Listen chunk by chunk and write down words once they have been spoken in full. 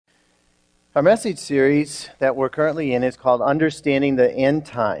Our message series that we're currently in is called Understanding the End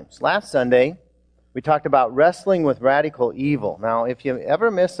Times. Last Sunday, we talked about wrestling with radical evil. Now, if you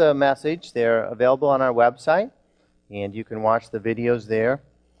ever miss a message, they're available on our website, and you can watch the videos there.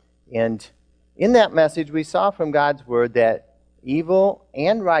 And in that message, we saw from God's Word that evil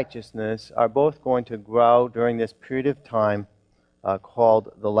and righteousness are both going to grow during this period of time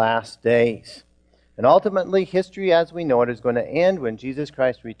called the last days. And ultimately, history as we know it is going to end when Jesus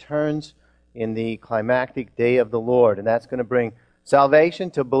Christ returns in the climactic day of the Lord. And that's going to bring salvation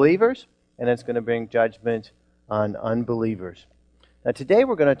to believers, and it's going to bring judgment on unbelievers. Now today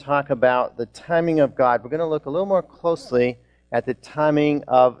we're going to talk about the timing of God. We're going to look a little more closely at the timing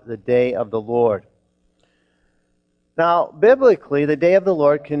of the day of the Lord. Now, biblically, the day of the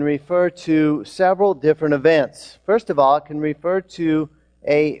Lord can refer to several different events. First of all, it can refer to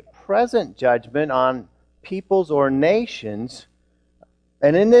a present judgment on peoples or nations.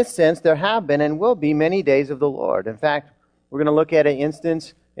 And in this sense, there have been and will be many days of the Lord. In fact, we're going to look at an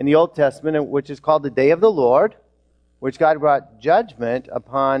instance in the Old Testament which is called the Day of the Lord, which God brought judgment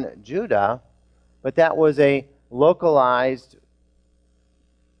upon Judah, but that was a localized,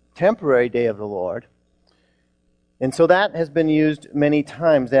 temporary day of the Lord. And so that has been used many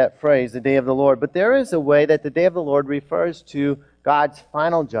times, that phrase, the day of the Lord. But there is a way that the day of the Lord refers to God's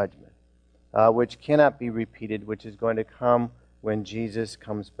final judgment, which cannot be repeated, which is going to come when Jesus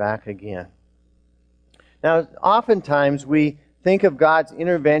comes back again. Now, oftentimes we think of God's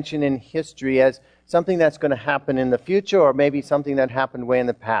intervention in history as something that's going to happen in the future, or maybe something that happened way in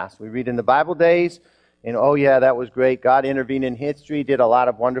the past. We read in the Bible days, and oh yeah, that was great. God intervened in history, did a lot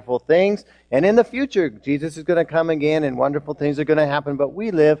of wonderful things. And in the future, Jesus is going to come again, and wonderful things are going to happen. But we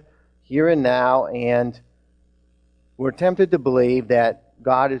live here and now, and we're tempted to believe that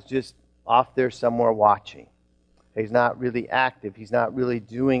God is just off there somewhere watching. He's not really active. He's not really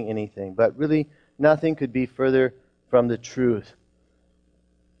doing anything. But really, nothing could be further from the truth.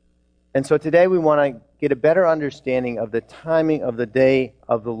 And so today we want to get a better understanding of the timing of the day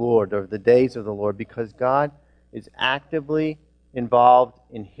of the Lord, or the days of the Lord, because God is actively involved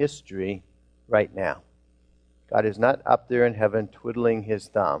in history right now. God is not up there in heaven twiddling his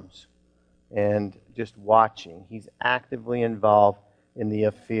thumbs and just watching. He's actively involved in the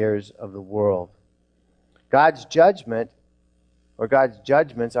affairs of the world. God's judgment, or God's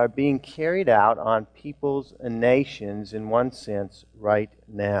judgments, are being carried out on peoples and nations in one sense right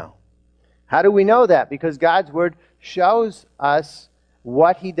now. How do we know that? Because God's Word shows us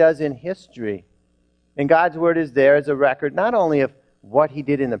what He does in history. And God's Word is there as a record not only of what He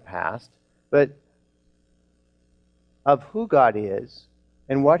did in the past, but of who God is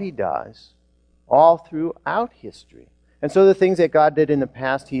and what He does all throughout history. And so the things that God did in the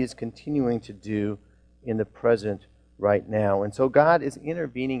past, He is continuing to do in the present right now. And so God is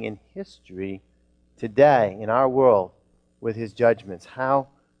intervening in history today in our world with His judgments. How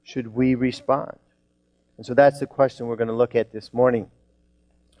should we respond? And so that's the question we're going to look at this morning.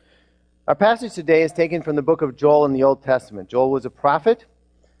 Our passage today is taken from the book of Joel in the Old Testament. Joel was a prophet.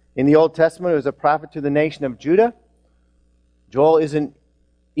 In the Old Testament, he was a prophet to the nation of Judah. Joel is an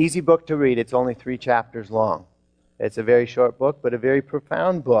easy book to read. It's only 3 chapters long. It's a very short book, but a very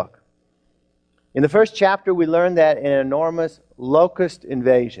profound book. In the first chapter, we learn that an enormous locust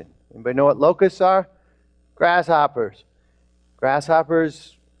invasion. Anybody know what locusts are? Grasshoppers.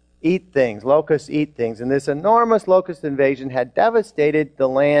 Grasshoppers eat things. Locusts eat things. And this enormous locust invasion had devastated the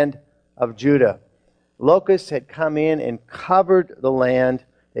land of Judah. Locusts had come in and covered the land.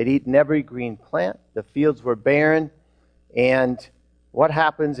 They'd eaten every green plant. The fields were barren. And what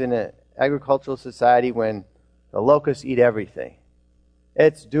happens in an agricultural society when the locusts eat everything?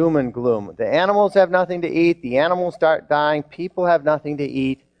 It's doom and gloom. The animals have nothing to eat. The animals start dying. People have nothing to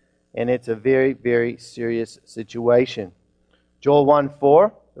eat. And it's a very, very serious situation. Joel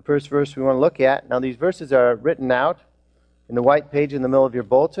 1:4, the first verse we want to look at. Now these verses are written out in the white page in the middle of your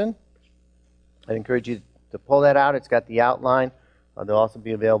bulletin. I encourage you to pull that out. It's got the outline. They'll also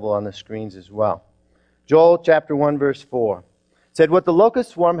be available on the screens as well. Joel chapter 1 verse 4 said, "What the locust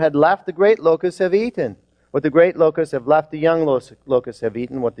swarm had left, the great locusts have eaten. What the great locusts have left, the young locusts have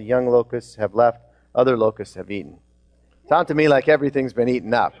eaten. What the young locusts have left, other locusts have eaten." Sounds to me like everything's been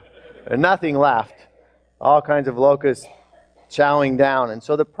eaten up. There's nothing left. All kinds of locusts chowing down. And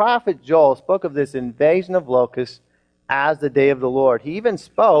so the prophet Joel spoke of this invasion of locusts as the day of the Lord. He even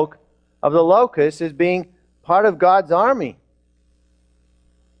spoke of the locusts as being part of God's army.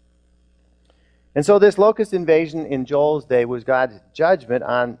 And so this locust invasion in Joel's day was God's judgment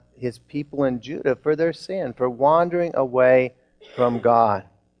on His people in Judah for their sin, for wandering away from God.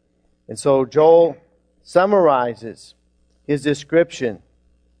 And so Joel summarizes his description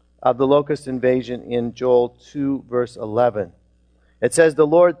of the locust invasion in Joel 2, verse 11. It says, "The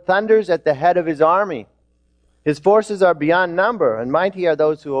Lord thunders at the head of his army. His forces are beyond number, and mighty are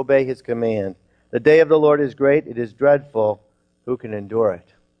those who obey his command. The day of the Lord is great, it is dreadful. Who can endure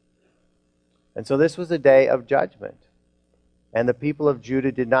it?" And so this was a day of judgment. And the people of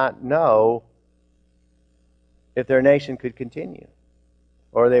Judah did not know if their nation could continue,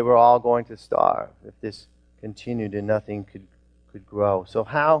 or they were all going to starve if this continued and nothing could grow. So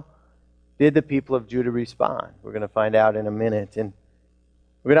how did the people of Judah respond? We're going to find out in a minute. And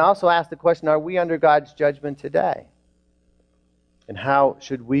we're going to also ask the question, are we under God's judgment today? And how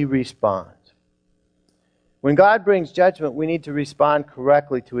should we respond? When God brings judgment, we need to respond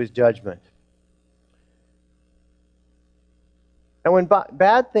correctly to his judgment. And when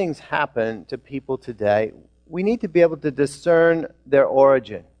bad things happen to people today, we need to be able to discern their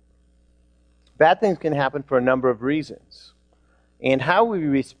origin. Bad things can happen for a number of reasons. And how we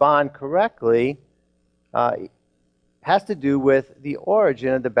respond correctly has to do with the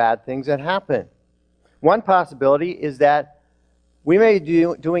origin of the bad things that happen. One possibility is that we may be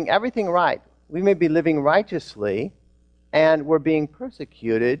doing everything right. We may be living righteously, and we're being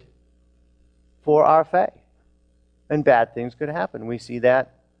persecuted for our faith. And bad things could happen. We see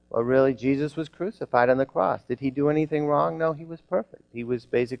that, well, really, Jesus was crucified on the cross. Did he do anything wrong? No, he was perfect. He was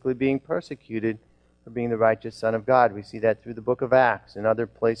basically being persecuted for being the righteous Son of God. We see that through the book of Acts and other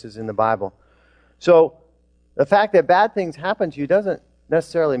places in the Bible. So the fact that bad things happen to you doesn't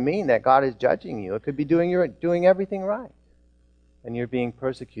necessarily mean that God is judging you. It could be doing everything right, and you're being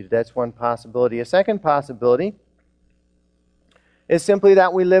persecuted. That's one possibility. A second possibility is simply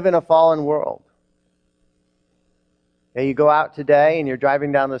that we live in a fallen world. Okay, you go out today and you're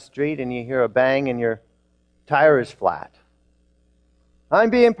driving down the street and you hear a bang and your tire is flat. I'm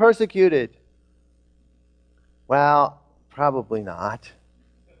being persecuted. Well, probably not.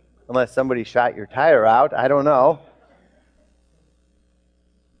 Unless somebody shot your tire out. I don't know.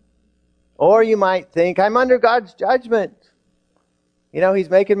 Or you might think, I'm under God's judgment. He's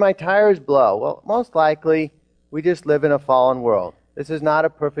making my tires blow. Well, most likely, we just live in a fallen world. This is not a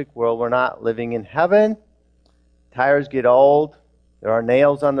perfect world. We're not living in heaven. Tires get old. There are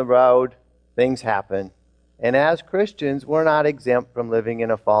nails on the road. Things happen. And as Christians, we're not exempt from living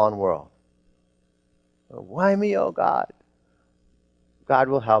in a fallen world. Why me, oh God? God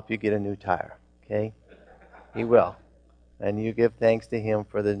will help you get a new tire. Okay? He will. And you give thanks to him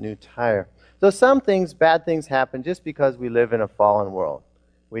for the new tire. So some things, bad things happen just because we live in a fallen world.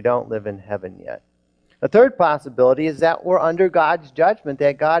 We don't live in heaven yet. A third possibility is that we're under God's judgment,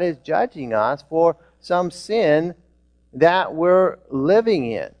 that God is judging us for some sin that we're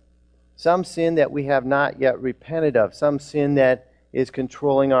living in. Some sin that we have not yet repented of. Some sin that is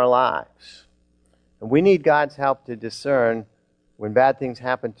controlling our lives. And we need God's help to discern when bad things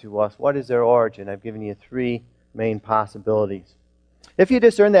happen to us, what is their origin? I've given you three main possibilities. If you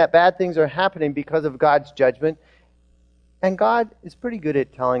discern that bad things are happening because of God's judgment, and God is pretty good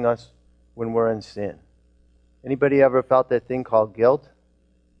at telling us when we're in sin. Anybody ever felt that thing called guilt?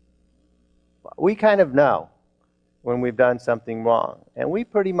 We kind of know when we've done something wrong. And we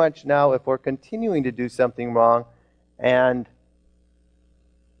pretty much know if we're continuing to do something wrong and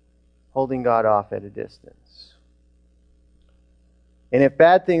holding God off at a distance. And if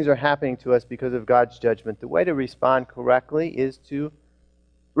bad things are happening to us because of God's judgment, the way to respond correctly is to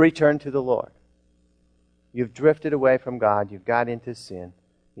return to the Lord. You've drifted away from God. You've got into sin.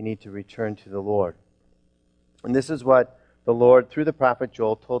 You need to return to the Lord. And this is what the Lord, through the prophet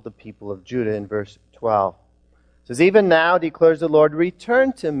Joel, told the people of Judah in verse 12. It says, "Even now, declares the Lord,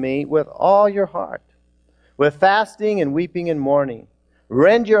 return to me with all your heart, with fasting and weeping and mourning.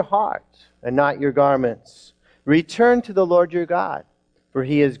 Rend your heart and not your garments. Return to the Lord your God, for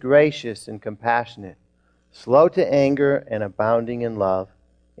he is gracious and compassionate, slow to anger and abounding in love,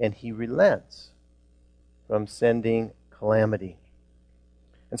 and he relents from sending calamity."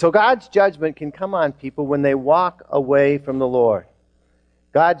 And so God's judgment can come on people when they walk away from the Lord.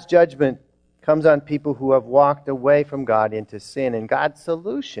 God's judgment comes on people who have walked away from God into sin. And God's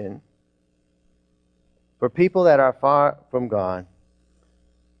solution for people that are far from God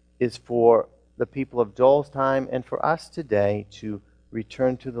is for the people of Joel's time and for us today to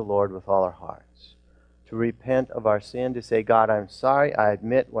return to the Lord with all our hearts. To repent of our sin, to say, God, I'm sorry. I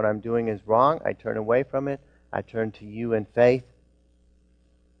admit what I'm doing is wrong. I turn away from it. I turn to you in faith.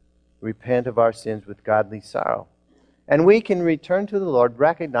 Repent of our sins with godly sorrow. And we can return to the Lord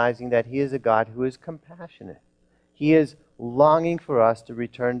recognizing that he is a God who is compassionate. He is longing for us to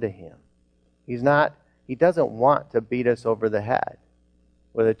return to him. He doesn't want to beat us over the head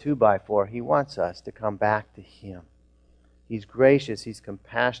with a 2x4. He wants us to come back to him. He's gracious. He's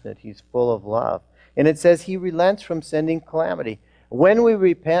compassionate. He's full of love. And it says He relents from sending calamity. When we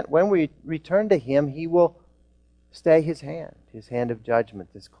repent, when we return to Him, He will stay His hand of judgment,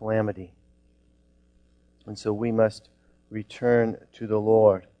 this calamity. And so we must return to the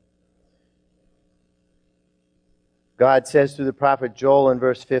Lord. God says through the prophet Joel in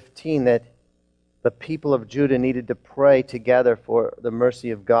verse 15 that the people of Judah needed to pray together for the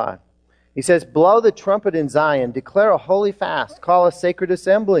mercy of God. He says, "Blow the trumpet in Zion, declare a holy fast, call a sacred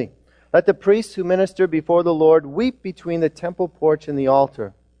assembly. Let the priests who minister before the Lord weep between the temple porch and the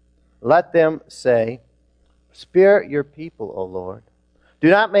altar. Let them say, 'Spare your people, O Lord. Do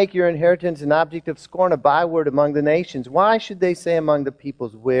not make your inheritance an object of scorn, a byword among the nations. Why should they say among the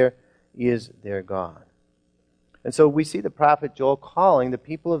peoples, where is their God?'" And so we see the prophet Joel calling the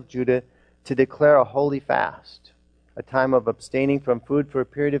people of Judah to declare a holy fast, a time of abstaining from food for a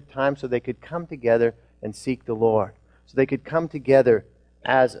period of time so they could come together and seek the Lord, so they could come together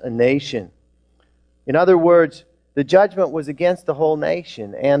as a nation. In other words, the judgment was against the whole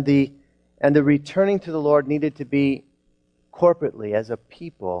nation, and the returning to the Lord needed to be corporately, as a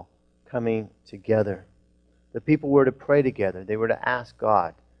people coming together. The people were to pray together. They were to ask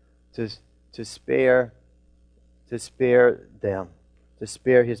God to spare them, to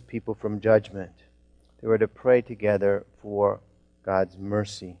spare His people from judgment. They were to pray together for God's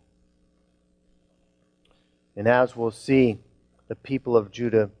mercy. And as we'll see, the people of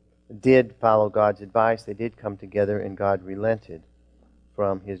Judah did follow God's advice. They did come together, and God relented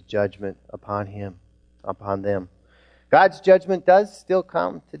from His judgment upon them. God's judgment does still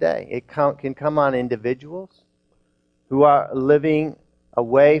come today. It can come on individuals who are living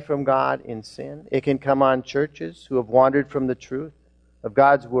away from God in sin. It can come on churches who have wandered from the truth of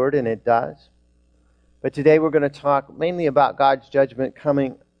God's Word, and it does. But today we're going to talk mainly about God's judgment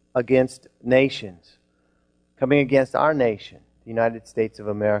coming against nations, coming against our nation, the United States of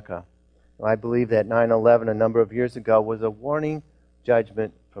America. I believe that 9/11 a number of years ago was a warning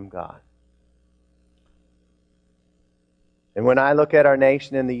judgment from God. And when I look at our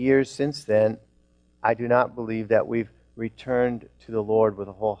nation in the years since then, I do not believe that we've returned to the Lord with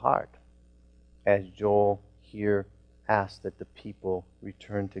a whole heart, as Joel here asked that the people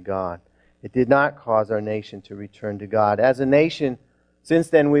return to God. It did not cause our nation to return to God. As a nation, since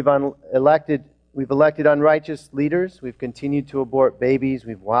then we've elected unrighteous leaders. We've continued to abort babies.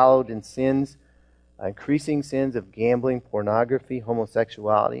 We've wallowed in sins, increasing sins of gambling, pornography,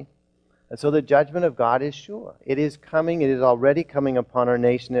 homosexuality. And so the judgment of God is sure. It is coming. It is already coming upon our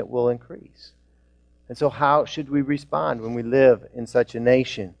nation. It will increase. And so how should we respond when we live in such a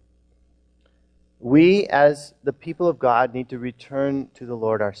nation? We, as the people of God, need to return to the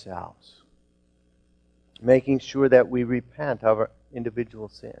Lord ourselves, making sure that we repent of our individual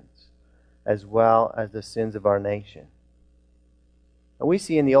sins, as well as the sins of our nation. And we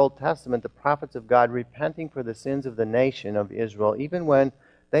see in the Old Testament the prophets of God repenting for the sins of the nation of Israel, even when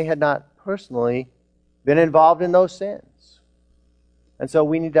they had not personally been involved in those sins. And so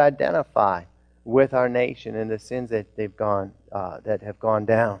we need to identify with our nation and the sins that that have gone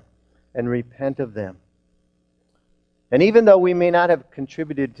down, and repent of them. And even though we may not have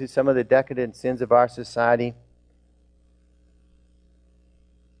contributed to some of the decadent sins of our society,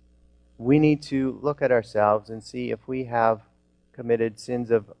 we need to look at ourselves and see if we have committed sins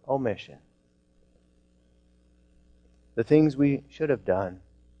of omission. The things we should have done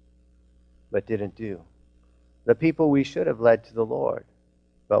but didn't do. The people we should have led to the Lord,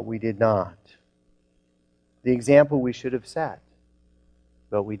 but we did not. The example we should have set,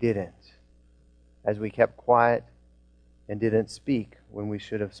 but we didn't, as we kept quiet and didn't speak when we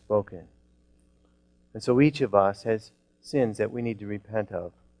should have spoken. And so each of us has sins that we need to repent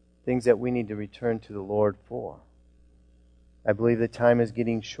of, things that we need to return to the Lord for. I believe the time is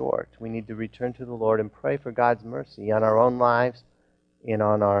getting short. We need to return to the Lord and pray for God's mercy on our own lives and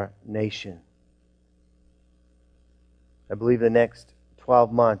on our nation. I believe the next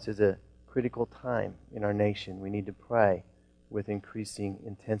 12 months is a critical time in our nation. We need to pray with increasing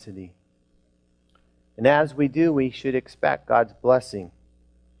intensity. And as we do, we should expect God's blessing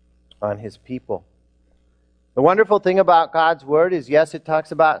on His people. The wonderful thing about God's Word is, yes, it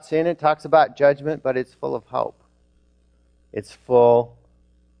talks about sin, it talks about judgment, but it's full of hope. It's full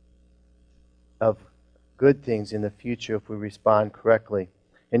of good things in the future if we respond correctly.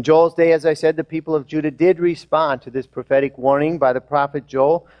 In Joel's day, as I said, the people of Judah did respond to this prophetic warning by the prophet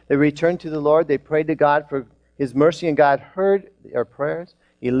Joel. They returned to the Lord. They prayed to God for His mercy, and God heard their prayers.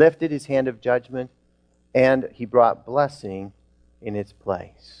 He lifted His hand of judgment, and He brought blessing in its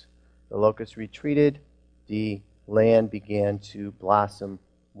place. The locusts retreated. The land began to blossom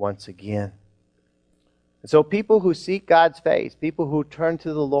once again. So people who seek God's face, people who turn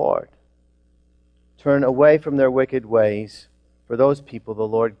to the Lord, turn away from their wicked ways, for those people the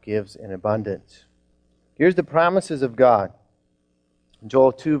Lord gives in abundance. Here's the promises of God.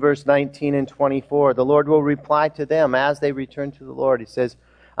 Joel 2, verse 19 and 24. The Lord will reply to them as they return to the Lord. He says,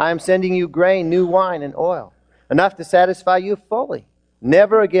 I am sending you grain, new wine, and oil, enough to satisfy you fully.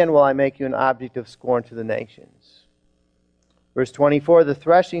 Never again will I make you an object of scorn to the nations. Verse 24, the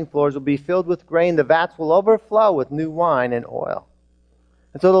threshing floors will be filled with grain. The vats will overflow with new wine and oil.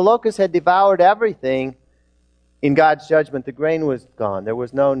 And so the locusts had devoured everything in God's judgment. The grain was gone. There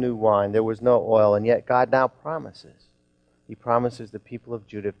was no new wine. There was no oil. And yet God now promises. He promises the people of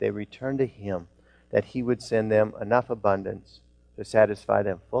Judah, if they return to Him, that He would send them enough abundance to satisfy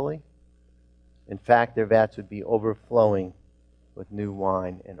them fully. In fact, their vats would be overflowing with new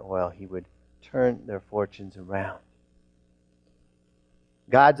wine and oil. He would turn their fortunes around.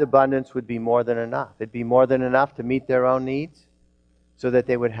 God's abundance would be more than enough. It'd be more than enough to meet their own needs so that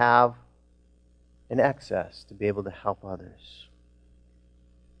they would have an excess to be able to help others.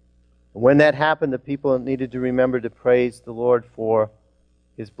 When that happened, the people needed to remember to praise the Lord for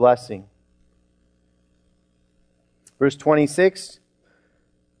His blessing. Verse 26,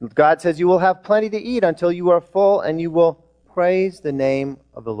 God says, you will have plenty to eat until you are full, and you will praise the name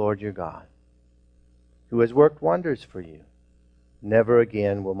of the Lord your God, who has worked wonders for you. Never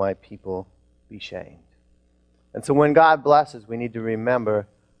again will my people be shamed. And so when God blesses, we need to remember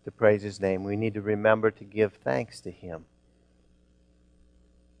to praise His name. We need to remember to give thanks to Him.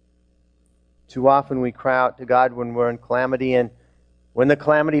 Too often we cry out to God when we're in calamity, and when the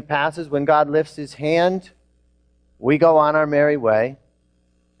calamity passes, when God lifts His hand, we go on our merry way,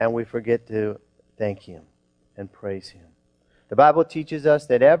 and we forget to thank Him and praise Him. The Bible teaches us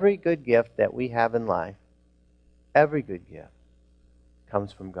that every good gift that we have in life, every good gift,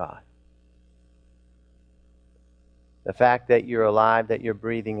 comes from God. The fact that you're alive, that you're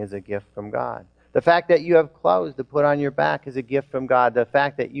breathing, is a gift from God. The fact that you have clothes to put on your back is a gift from God. The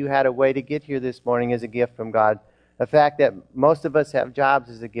fact that you had a way to get here this morning is a gift from God. The fact that most of us have jobs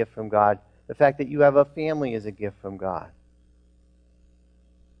is a gift from God. The fact that you have a family is a gift from God.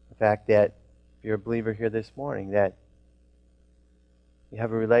 The fact that if you're a believer here this morning, that you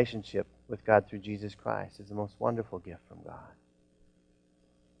have a relationship with God through Jesus Christ is the most wonderful gift from God.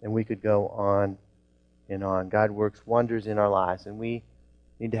 And we could go on and on. God works wonders in our lives, and we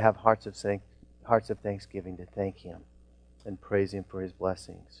need to have hearts of thanksgiving to thank Him and praise Him for His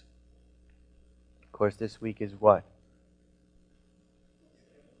blessings. Of course, this week is what?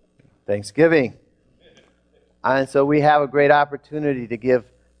 Thanksgiving. And so we have a great opportunity to give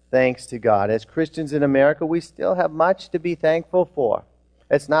thanks to God. As Christians in America, we still have much to be thankful for.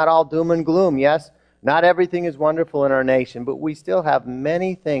 It's not all doom and gloom. Yes, not everything is wonderful in our nation, but we still have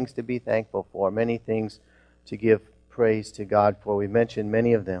many things to be thankful for, many things to give praise to God for. We mentioned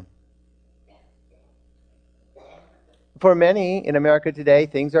many of them. For many in America today,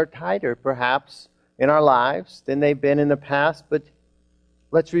 things are tighter, perhaps, in our lives than they've been in the past. But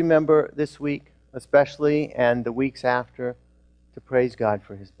let's remember this week, especially, and the weeks after, to praise God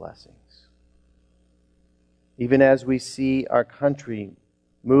for His blessings. Even as we see our country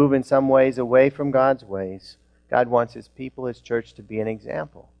move in some ways away from God's ways, God wants His people, His church, to be an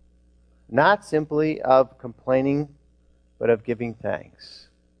example. Not simply of complaining, but of giving thanks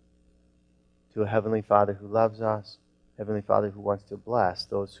to a Heavenly Father who loves us, Heavenly Father who wants to bless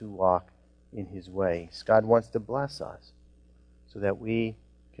those who walk in His ways. God wants to bless us so that we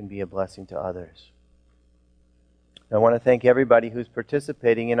can be a blessing to others. I want to thank everybody who's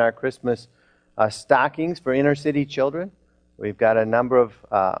participating in our Christmas stockings for inner city children. We've got a number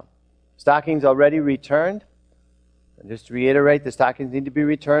of stockings already returned. And just to reiterate, the stockings need to be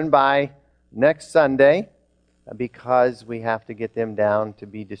returned by next Sunday because we have to get them down to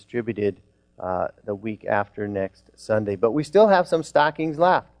be distributed the week after next Sunday. But we still have some stockings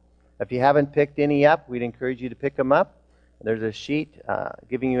left. If you haven't picked any up, we'd encourage you to pick them up. There's a sheet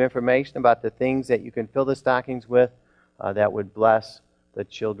giving you information about the things that you can fill the stockings with that would bless the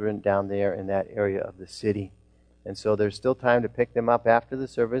children down there in that area of the city. And so there's still time to pick them up after the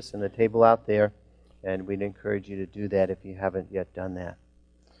service and the table out there, and we'd encourage you to do that if you haven't yet done that.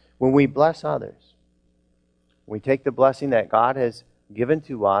 When we bless others, we take the blessing that God has given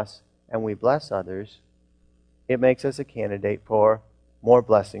to us and we bless others, it makes us a candidate for more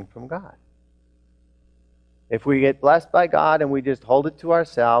blessing from God. If we get blessed by God and we just hold it to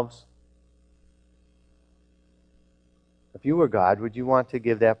ourselves, if you were God, would you want to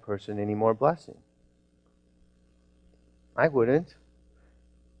give that person any more blessing? I wouldn't.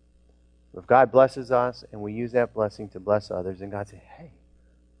 If God blesses us and we use that blessing to bless others, and God says, hey,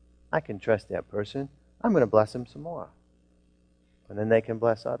 I can trust that person. I'm going to bless them some more. And then they can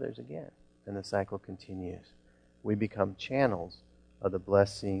bless others again. And the cycle continues. We become channels of the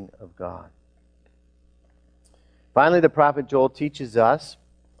blessing of God. Finally, the prophet Joel teaches us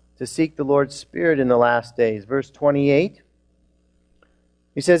to seek the Lord's Spirit in the last days. Verse 28,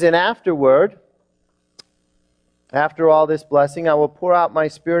 he says, "And afterward, after all this blessing, I will pour out my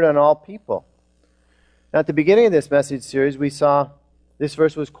Spirit on all people." Now, at the beginning of this message series, we saw this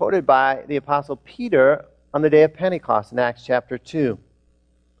verse was quoted by the Apostle Peter on the day of Pentecost in Acts chapter 2.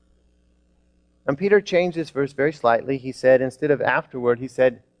 And Peter changed this verse very slightly. He said, instead of afterward, he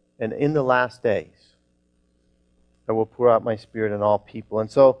said, "And in the last days, I will pour out my Spirit on all people." And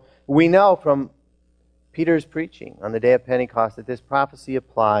so we know from Peter's preaching on the day of Pentecost that this prophecy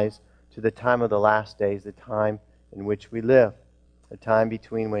applies to the time of the last days, the time in which we live, the time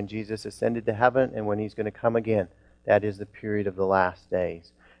between when Jesus ascended to heaven and when He's going to come again. That is the period of the last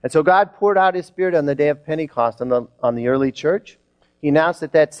days. And so God poured out His Spirit on the day of Pentecost on the early church. He announced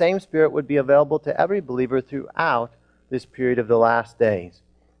that that same Spirit would be available to every believer throughout this period of the last days.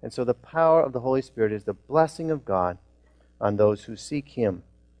 And so the power of the Holy Spirit is the blessing of God on those who seek Him.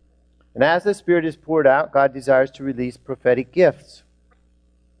 And as the Spirit is poured out, God desires to release prophetic gifts.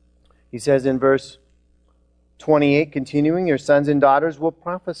 He says in verse 28, continuing, "Your sons and daughters will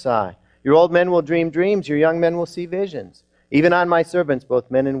prophesy. Your old men will dream dreams. Your young men will see visions. Even on my servants, both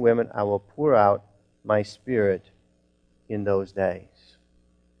men and women, I will pour out my Spirit in those days."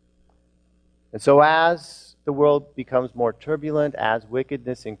 And so as the world becomes more turbulent, as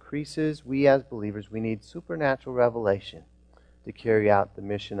wickedness increases, we as believers, we need supernatural revelation to carry out the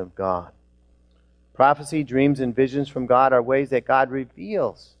mission of God. Prophecy, dreams, and visions from God are ways that God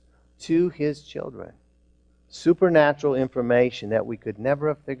reveals to His children supernatural information that we could never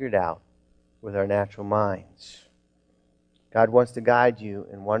have figured out with our natural minds. God wants to guide you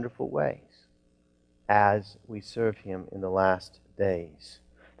in wonderful ways as we serve Him in the last days.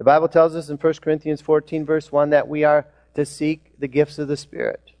 The Bible tells us in 1 Corinthians 14, verse 1, that we are to seek the gifts of the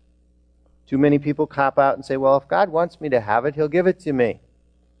Spirit. Too many people cop out and say, well, if God wants me to have it, He'll give it to me.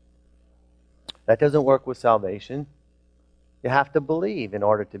 That doesn't work with salvation. You have to believe in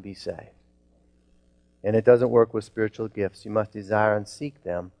order to be saved. And it doesn't work with spiritual gifts. You must desire and seek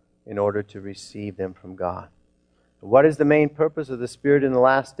them in order to receive them from God. What is the main purpose of the Spirit in the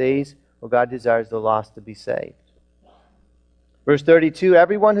last days? Well, God desires the lost to be saved. Verse 32,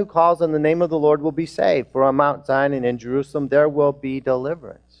 "Everyone who calls on the name of the Lord will be saved. For on Mount Zion and in Jerusalem there will be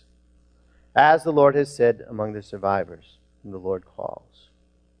deliverance, as the Lord has said among the survivors whom the Lord calls."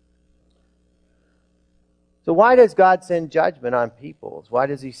 So why does God send judgment on peoples? Why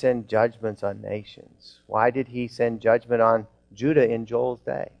does He send judgments on nations? Why did He send judgment on Judah in Joel's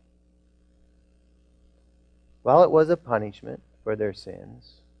day? Well, it was a punishment for their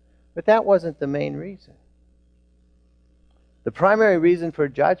sins, but that wasn't the main reason. The primary reason for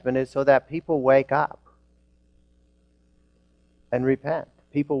judgment is so that people wake up and repent.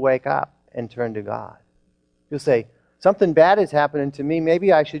 People wake up and turn to God. You'll say, something bad is happening to me.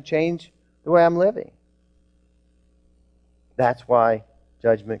 Maybe I should change the way I'm living. That's why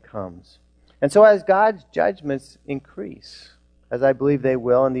judgment comes. And so as God's judgments increase, as I believe they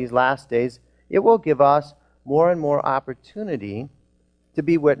will in these last days, it will give us more and more opportunity to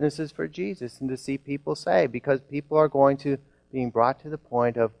be witnesses for Jesus and to see people saved, because people are going to being brought to the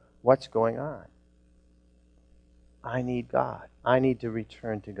point of what's going on. I need God. I need to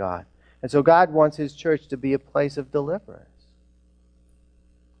return to God. And so God wants His church to be a place of deliverance.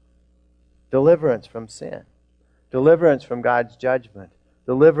 Deliverance from sin. Deliverance from God's judgment.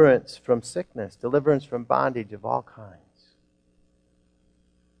 Deliverance from sickness. Deliverance from bondage of all kinds.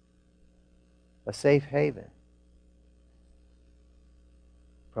 A safe haven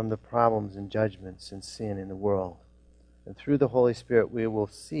from the problems and judgments and sin in the world. And through the Holy Spirit, we will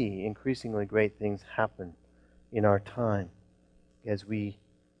see increasingly great things happen in our time as we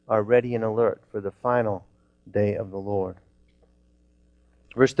are ready and alert for the final day of the Lord.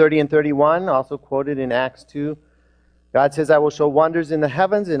 Verse 30 and 31, also quoted in Acts 2, God says, "I will show wonders in the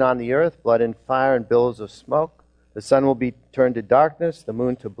heavens and on the earth, blood and fire and billows of smoke. The sun will be turned to darkness, the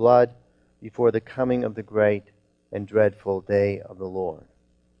moon to blood, before the coming of the great and dreadful day of the Lord."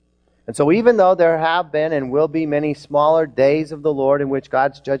 And so even though there have been and will be many smaller days of the Lord in which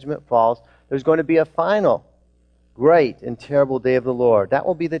God's judgment falls, there's going to be a final, great and terrible day of the Lord. That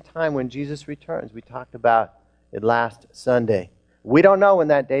will be the time when Jesus returns. We talked about it last Sunday. We don't know when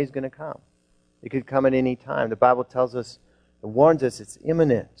that day is going to come. It could come at any time. The Bible tells us, it warns us, it's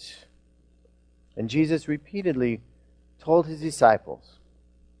imminent. And Jesus repeatedly told His disciples,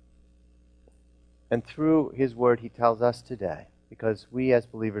 and through His word He tells us today, because we as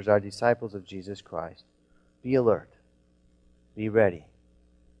believers are disciples of Jesus Christ, Be alert. Be ready.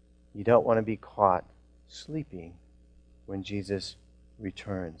 You don't want to be caught sleeping when Jesus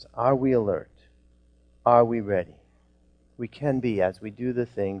returns. Are we alert? Are we ready? We can be as we do the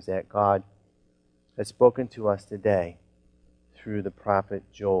things that God has spoken to us today through the prophet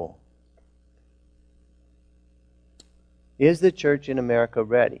Joel. Is the church in America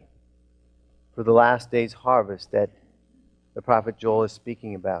ready for the last days harvest that the prophet Joel is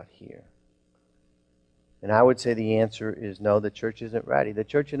speaking about here? And I would say the answer is no, the church isn't ready. The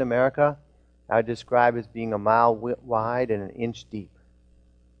church in America, I would describe as being a mile wide and an inch deep.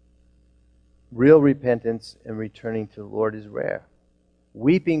 Real repentance and returning to the Lord is rare.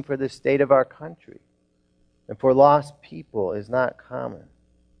 Weeping for the state of our country and for lost people is not common.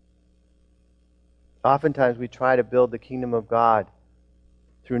 Oftentimes we try to build the kingdom of God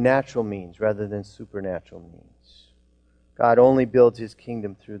through natural means rather than supernatural means. God only builds His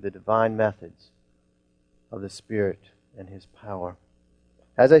kingdom through the divine methods of the Spirit and His power.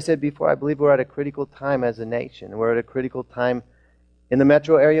 As I said before, I believe we're at a critical time as a nation. We're at a critical time in the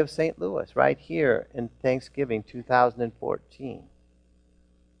metro area of St. Louis, right here in Thanksgiving 2014.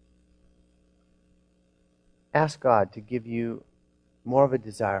 Ask God to give you more of a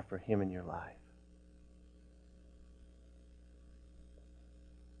desire for Him in your life.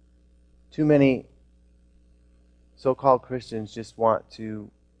 Too many so-called Christians just want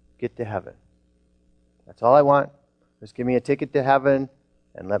to get to heaven. That's all I want. Just give me a ticket to heaven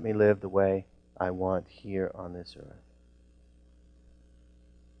and let me live the way I want here on this earth.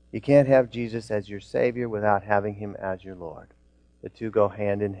 You can't have Jesus as your Savior without having Him as your Lord. The two go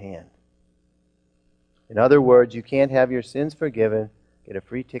hand in hand. In other words, you can't have your sins forgiven, get a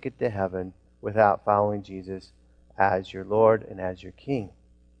free ticket to heaven, without following Jesus as your Lord and as your King.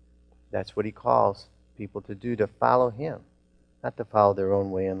 That's what He calls people to do, to follow Him, not to follow their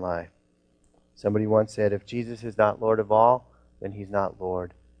own way in life. Somebody once said, if Jesus is not Lord of all, then He's not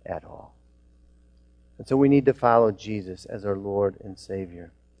Lord at all. And so we need to follow Jesus as our Lord and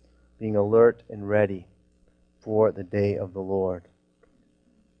Savior, being alert and ready for the day of the Lord.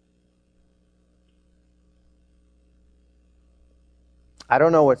 I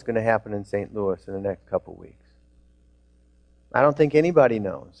don't know what's going to happen in St. Louis in the next couple weeks. I don't think anybody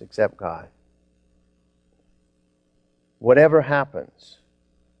knows except God. Whatever happens,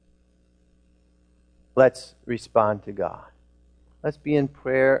 let's respond to God. Let's be in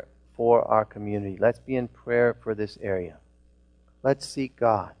prayer for our community. Let's be in prayer for this area. Let's seek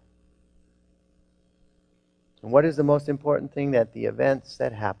God. And what is the most important thing? That the events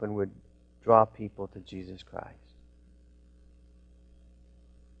that happen would draw people to Jesus Christ.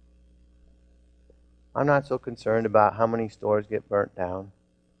 I'm not so concerned about how many stores get burnt down.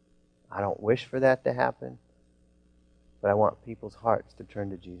 I don't wish for that to happen. But I want people's hearts to turn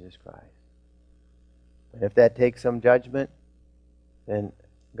to Jesus Christ. And if that takes some judgment, then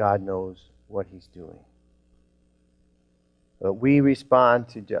God knows what He's doing. But we respond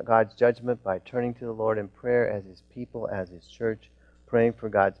to God's judgment by turning to the Lord in prayer as His people, as His church, praying for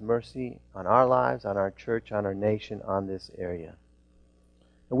God's mercy on our lives, on our church, on our nation, on this area.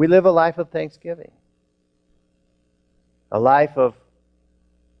 And we live a life of thanksgiving. A life of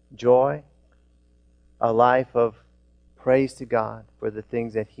joy. A life of praise to God for the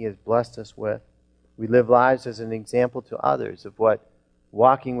things that He has blessed us with. We live lives as an example to others of what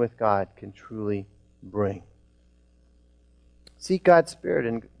walking with God can truly bring. Seek God's Spirit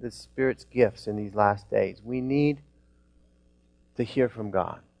and the Spirit's gifts in these last days. We need to hear from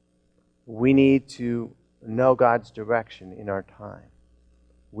God. We need to know God's direction in our time.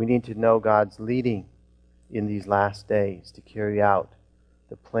 We need to know God's leading in these last days to carry out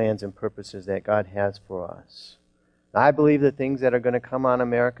the plans and purposes that God has for us. I believe the things that are going to come on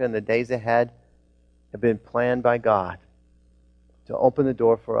America in the days ahead have been planned by God to open the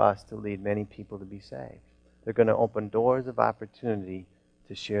door for us to lead many people to be saved. They're going to open doors of opportunity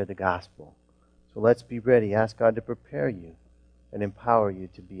to share the gospel. So let's be ready. Ask God to prepare you and empower you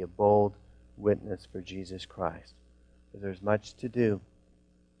to be a bold witness for Jesus Christ. Because there's much to do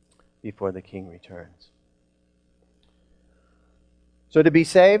before the King returns. So to be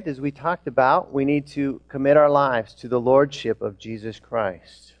saved, as we talked about, we need to commit our lives to the Lordship of Jesus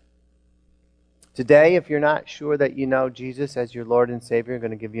Christ. Today, if you're not sure that you know Jesus as your Lord and Savior, I'm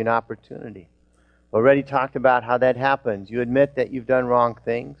going to give you an opportunity. Already talked about how that happens. You admit that you've done wrong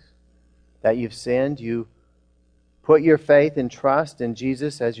things, that you've sinned. You put your faith and trust in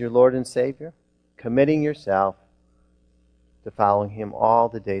Jesus as your Lord and Savior, committing yourself to following Him all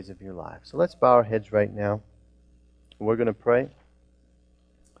the days of your life. So let's bow our heads right now. We're going to pray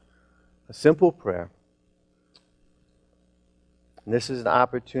a simple prayer. And this is an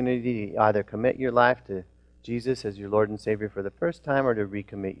opportunity to either commit your life to Jesus as your Lord and Savior for the first time, or to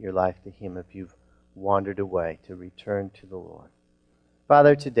recommit your life to Him if you've wandered away, to return to the Lord.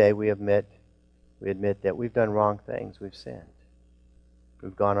 Father, today we admit that we've done wrong things. We've sinned.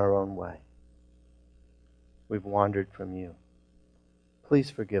 We've gone our own way. We've wandered from you. Please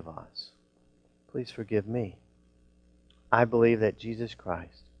forgive us. Please forgive me. I believe that Jesus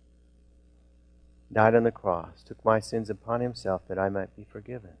Christ died on the cross, took my sins upon Himself that I might be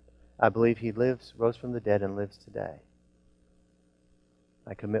forgiven. I believe He lives, rose from the dead, and lives today.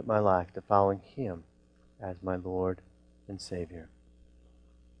 I commit my life to following Him as my Lord and Savior.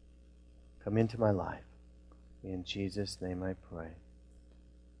 Come into my life. In Jesus' name I pray.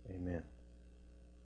 Amen.